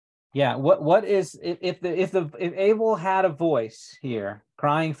 Yeah. What is if Abel had a voice here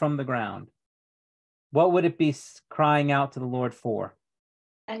crying from the ground, what would it be crying out to the Lord for?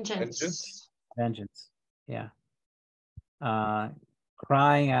 Vengeance. Vengeance. Yeah.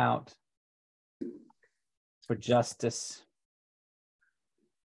 Crying out for justice,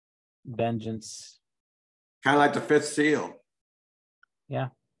 vengeance. Kind of like the fifth seal. Yeah.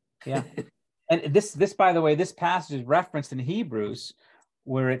 Yeah. And this, by the way, this passage is referenced in Hebrews,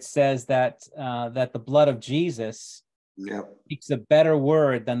 where it says that that the blood of Jesus speaks a better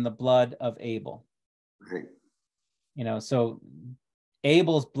word than the blood of Abel. Right. You know, so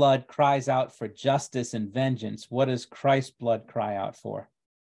Abel's blood cries out for justice and vengeance. What does Christ's blood cry out for?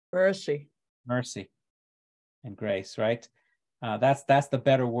 Mercy. Mercy and grace, right? That's the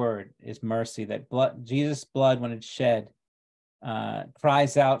better word, is mercy. That blood, Jesus' blood, when it's shed,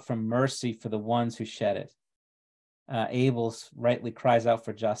 cries out for mercy for the ones who shed it. Abel's rightly cries out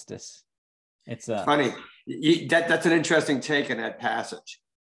for justice. It's funny. That's an interesting take in that passage.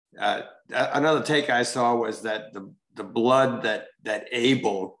 Another take I saw was that the blood that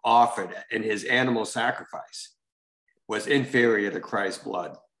Abel offered in his animal sacrifice was inferior to Christ's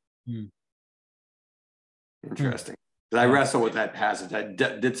blood. Interesting. I wrestled with that passage. I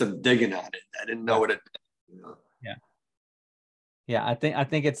did some digging on it. I didn't know what it. Yeah, I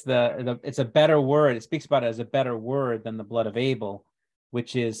think it's it's a better word. It speaks about it as a better word than the blood of Abel,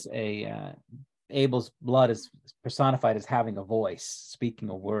 which is Abel's blood is personified as having a voice, speaking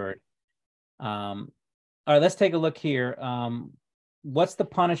a word. All right, let's take a look here. What's the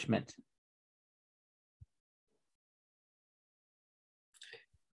punishment?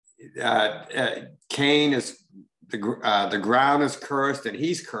 Cain is the ground is cursed, and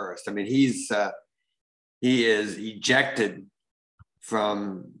he's cursed. I mean, he is ejected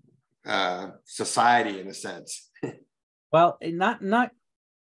from society in a sense. Well, not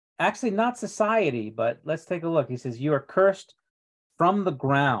society, but let's take a look. He says, you are cursed from the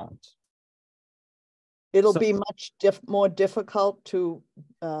ground. It'll be much more difficult to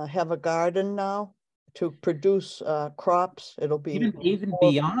have a garden now, to produce crops. It'll be even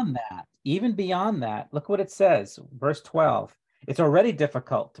beyond that. Even beyond that, look what it says, verse 12. It's already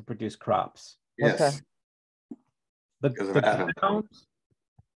difficult to produce crops. Yes. Okay. The ground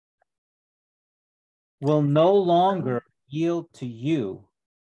will no longer yield to you.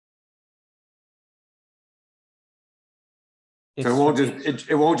 So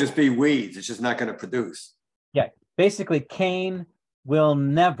it won't just be weeds. It's just not going to produce. Yeah, basically, Cain will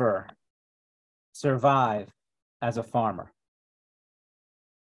never survive as a farmer.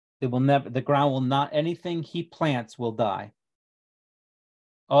 It will never, the ground will not, anything he plants will die.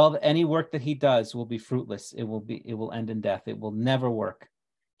 Any work that he does will be fruitless. It will end in death. It will never work.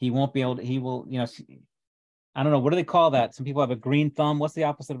 He won't be able to, he will, I don't know, what do they call that? Some people have a green thumb. What's the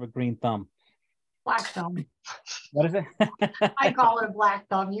opposite of a green thumb? Black thumb. What is it? I call it a black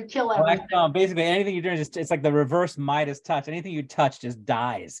thumb. You kill everything. Black thumb. Basically, anything you're doing, it's like the reverse Midas touch. Anything you touch just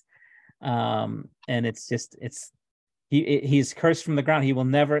dies. And he's cursed from the ground. He will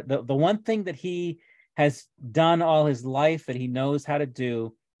never, the one thing that he has done all his life that he knows how to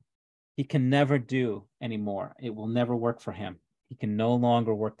do, he can never do anymore. It will never work for him. He can no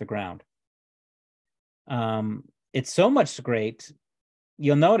longer work the ground. It's so much great.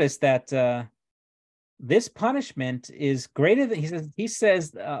 You'll notice that this punishment is greater than, he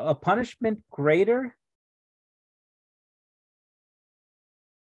says a punishment greater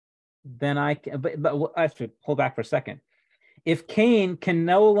than I can, but I have to pull back for a second. If Cain can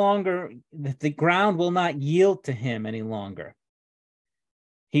no longer, the ground will not yield to him any longer.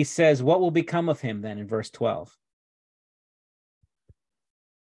 He says, what will become of him then in verse 12?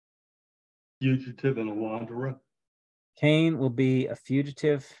 Fugitive and a wanderer. Cain will be a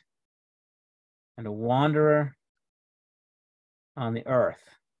fugitive and a wanderer on the earth.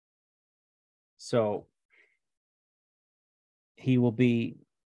 So he will be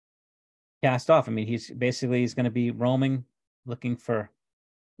cast off. I mean, he's going to be roaming, looking for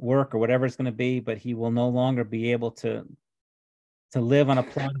work or whatever it's going to be, but he will no longer be able to live on a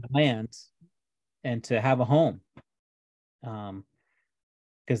plot of land and to have a home.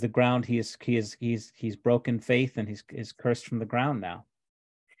 Because the ground, he's broken faith and he's cursed from the ground now.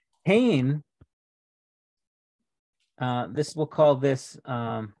 Cain, we'll call this,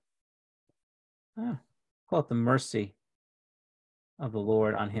 call it the mercy of the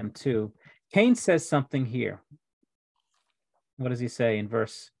Lord on him too. Cain says something here. What does he say in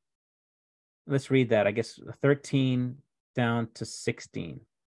verse? Let's read that. I guess 13 down to 16.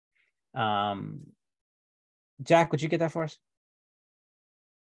 Jack, would you get that for us?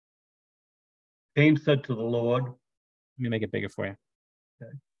 Cain said to the Lord. Let me make it bigger for you.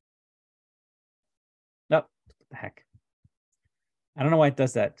 Okay. Nope. What the heck? I don't know why it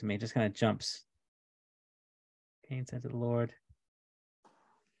does that to me. It just kind of jumps. Cain said to the Lord.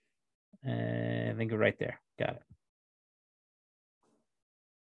 I think right there. Got it.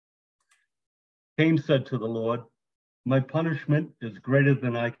 Cain said to the Lord, my punishment is greater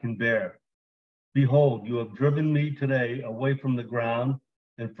than I can bear. Behold, you have driven me today away from the ground,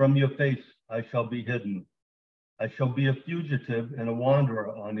 and from your face I shall be hidden. I shall be a fugitive and a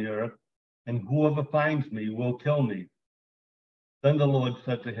wanderer on the earth, and whoever finds me will kill me. Then the Lord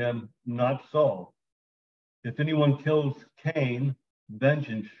said to him, not so. If anyone kills Cain,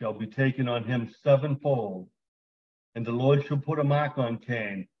 vengeance shall be taken on him sevenfold. And the Lord shall put a mark on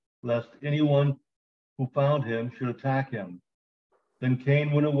Cain, lest anyone who found him should attack him. Then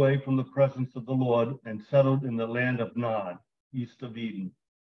Cain went away from the presence of the Lord and settled in the land of Nod, east of Eden.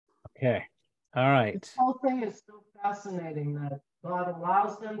 Okay. All right. This whole thing is so fascinating that God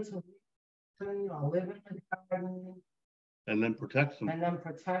allows them to live in the garden. And then protects them. And then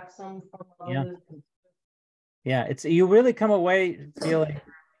protects them from Yeah. others. Yeah, you really come away feeling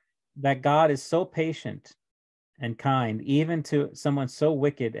that God is so patient and kind, even to someone so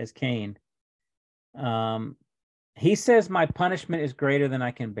wicked as Cain. He says, my punishment is greater than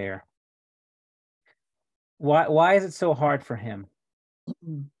I can bear. Why is it so hard for him?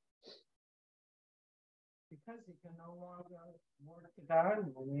 Because he can no longer work the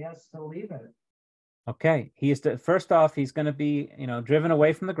garden and he has to leave it. Okay, first off, he's going to be, driven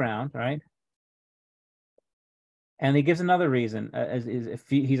away from the ground, right? And he gives another reason. If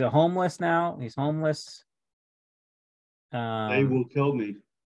he's a homeless now, he's homeless. They will kill me.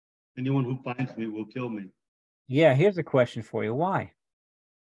 Anyone who finds me will kill me. Yeah, here's a question for you. Why?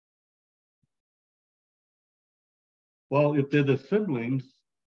 Well, if they're the siblings,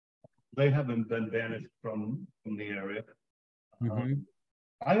 they haven't been banished from the area. Mm-hmm.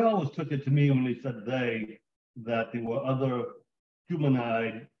 I always took it to me when they said that there were other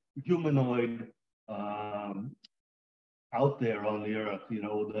humanoid out there on the earth, the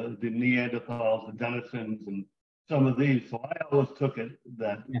Neanderthals, the Denisons, and some of these. So I always took it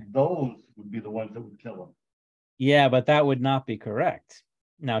that those would be the ones that would kill them. Yeah, but that would not be correct.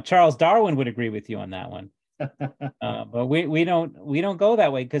 Now, Charles Darwin would agree with you on that one. But we don't go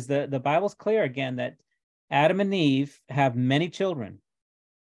that way, because the Bible's clear again that Adam and Eve have many children.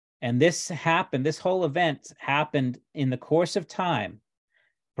 And this whole event happened in the course of time,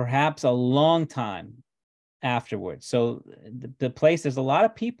 perhaps a long time afterwards. So there's a lot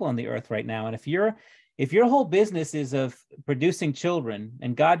of people on the earth right now. And if If your whole business is of producing children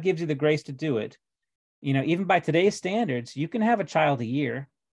and God gives you the grace to do it, you know, even by today's standards, you can have a child a year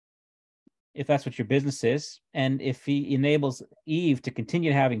if that's what your business is. And if he enables Eve to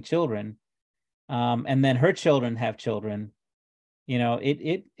continue having children, and then her children have children, you know,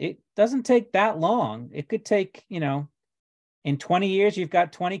 it doesn't take that long. It could take, you know, in 20 years, you've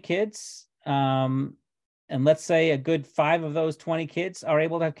got 20 kids. And let's say a good 5 of those 20 kids are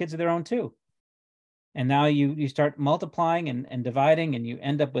able to have kids of their own too. And now you start multiplying and dividing, and you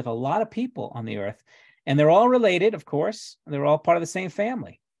end up with a lot of people on the earth. And they're all related, of course. They're all part of the same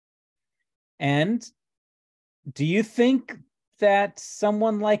family. And do you think that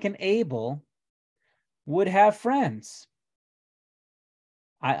someone like an Abel would have friends?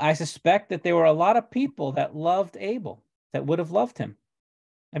 I suspect that there were a lot of people that loved Abel, that would have loved him.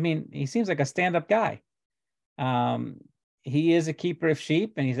 I mean, he seems like a stand-up guy. He is a keeper of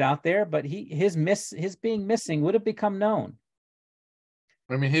sheep and he's out there, but his being missing would have become known.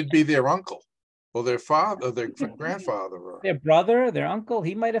 I mean, he'd be their uncle or their father, or their grandfather, or their brother, their uncle.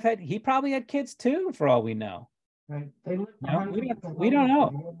 He probably had kids too, for all we know. Right. They lived We don't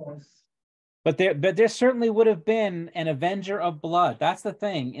know. But there certainly would have been an avenger of blood. That's the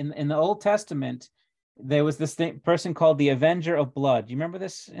thing. In the Old Testament, there was this person called the avenger of blood. Do you remember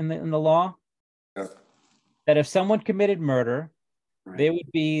this in the law? Yeah. That if someone committed murder, Right. there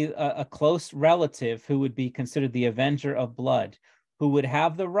would be a close relative who would be considered the avenger of blood, who would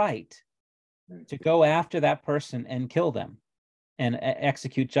have the right to go after that person and kill them and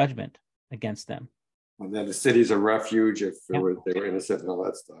execute judgment against them. And then the cities of refuge if they were innocent and all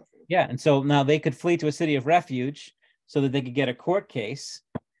that stuff. Yeah, and so now they could flee to a city of refuge so that they could get a court case.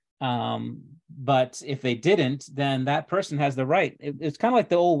 But if they didn't, then that person has the right. It's kind of like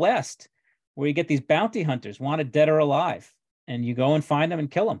the Old West, where you get these bounty hunters, wanted dead or alive, and you go and find them and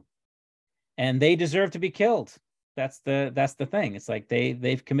kill them, and they deserve to be killed. That's the thing. It's like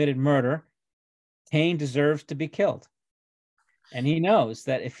they've committed murder. Cain deserves to be killed. And he knows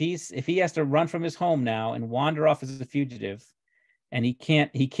that if he has to run from his home now and wander off as a fugitive, and he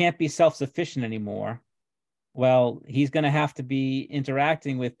can't be self-sufficient anymore, well, he's going to have to be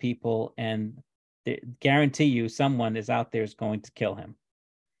interacting with people, and they guarantee you someone is out there is going to kill him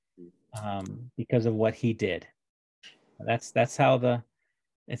because of what he did. That's how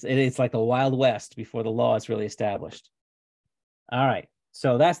it's like the Wild West before the law is really established. All right,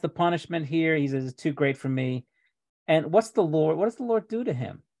 so that's the punishment here. He says it's too great for me. And what does the Lord do to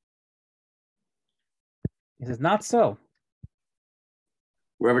him? He says, not so.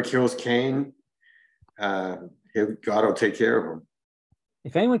 Whoever kills Cain, God will take care of him.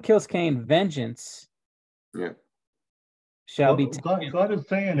 If anyone kills Cain, vengeance shall be taken. God is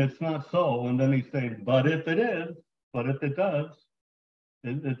saying it's not so, and then he's saying, but if it is, but if it does,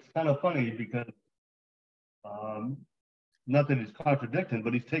 it's kind of funny because not that he's contradicting,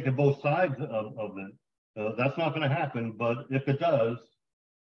 but he's taking both sides of it. That's not going to happen, but if it does.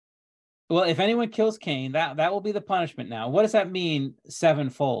 Well, if anyone kills Cain, that will be the punishment now. What does that mean,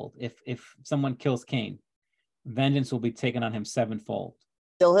 sevenfold? If someone kills Cain, vengeance will be taken on him sevenfold.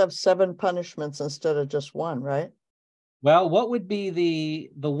 They'll have 7 punishments instead of just 1, right? Well, what would be the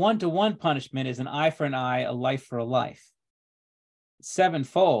 1-to-1 punishment is an eye for an eye, a life for a life.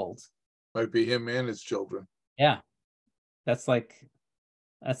 Sevenfold might be him and his children. Yeah. That's like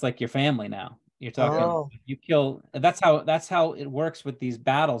your family now. You're talking, you kill, that's how it works with these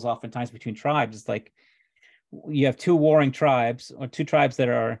battles oftentimes between tribes. It's like you have 2 warring tribes or 2 tribes that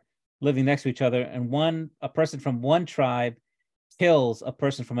are living next to each other, and a person from one tribe kills a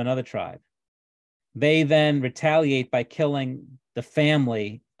person from another tribe. They then retaliate by killing the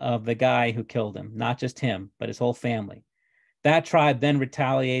family of the guy who killed him, not just him, but his whole family. That tribe then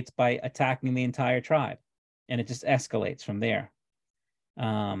retaliates by attacking the entire tribe, and it just escalates from there.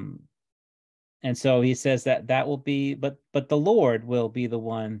 And so he says that will be, but the Lord will be the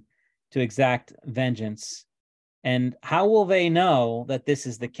one to exact vengeance. And how will they know that this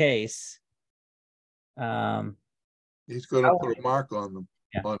is the case? He's going to put a mark on them,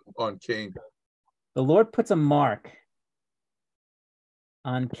 on Cain. The Lord puts a mark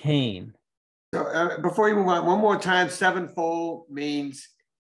on Cain. So before you move on, one more time, sevenfold means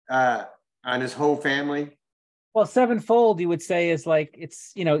on his whole family. Well, sevenfold, you would say, is like,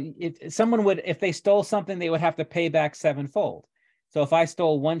 it's, if they stole something, they would have to pay back sevenfold. So if I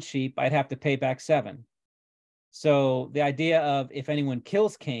stole 1 sheep, I'd have to pay back 7. So the idea of if anyone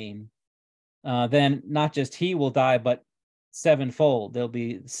kills Cain, then not just he will die, but sevenfold. There'll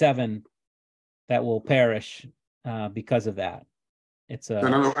be 7 that will perish because of that. It's So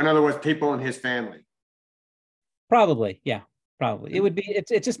in other words, people in his family. Probably, yeah. Probably. It would be,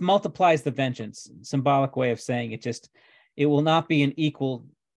 it just multiplies the vengeance, symbolic way of saying it will not be in equal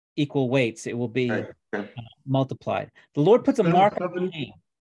weights. It will be multiplied. The Lord puts a mark on Cain.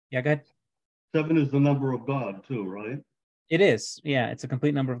 Yeah, go ahead. 7 is the number of God too, right? It is. Yeah, it's a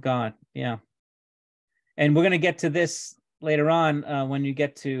complete number of God. Yeah. And we're going to get to this later on when you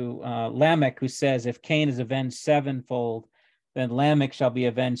get to Lamech, who says, if Cain is avenged 7-fold, then Lamech shall be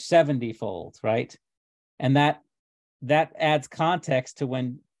avenged 70-fold, right? And that adds context to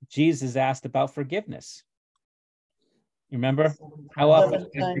when Jesus asked about forgiveness. You remember how often?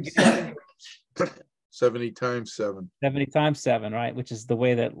 70 times 7. 70 times 7, right? Which is the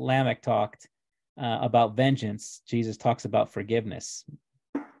way that Lamech talked about vengeance. Jesus talks about forgiveness,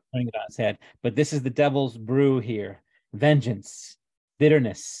 turning it on its head. But this is the devil's brew here: vengeance,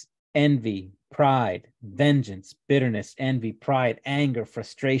 bitterness, envy, pride, vengeance, bitterness, envy, pride, anger,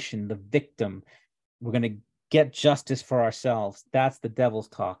 frustration, the victim. We're going to get justice for ourselves. That's the devil's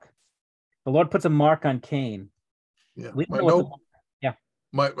talk. The Lord puts a mark on Cain. Yeah.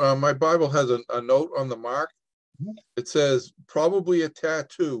 My My Bible has a note on the mark. It says, probably a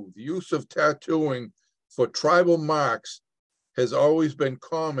tattoo. The use of tattooing for tribal marks has always been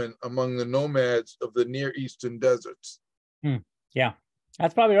common among the nomads of the Near Eastern deserts. Yeah,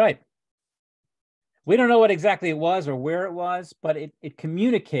 that's probably right. We don't know what exactly it was or where it was, but it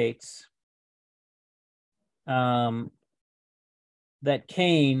communicates that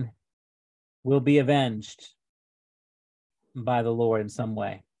Cain will be avenged by the Lord in some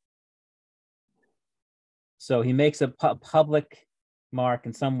way. So he makes a public mark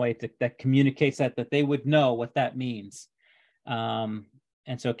in some way that communicates that they would know what that means. And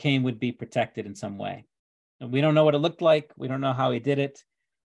so Cain would be protected in some way. And we don't know what it looked like. We don't know how he did it.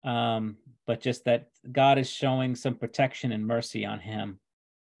 But just that God is showing some protection and mercy on him.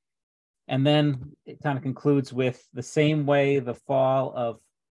 And then it kind of concludes with the same way the fall of,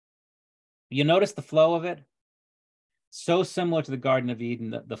 you notice the flow of it? So similar to the Garden of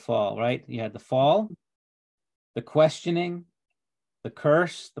Eden, the fall, right? You had the fall, the questioning, the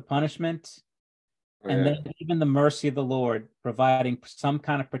curse, the punishment, and then even the mercy of the Lord providing some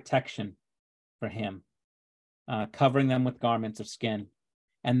kind of protection for him, covering them with garments of skin,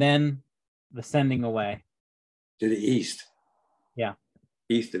 and then the sending away. To the east. Yeah.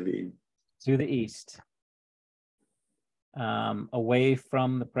 East of Eden. To the east. Away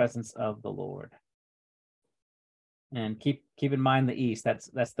from the presence of the Lord. And keep in mind the east.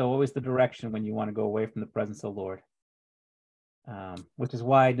 That's always the direction when you want to go away from the presence of the Lord. Which is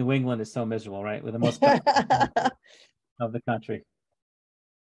why New England is so miserable, right? We're the most of the country.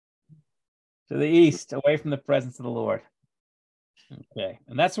 To the east, away from the presence of the Lord. Okay,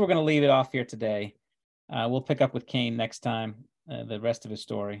 and that's where we're going to leave it off here today. We'll pick up with Cain next time, the rest of his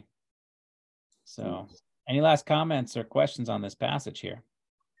story. So, any last comments or questions on this passage here?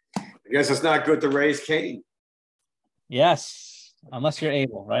 I guess it's not good to raise Cain. Yes, unless you're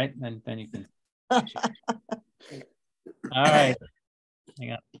able, right? Then you can. All right.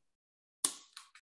 Hang on.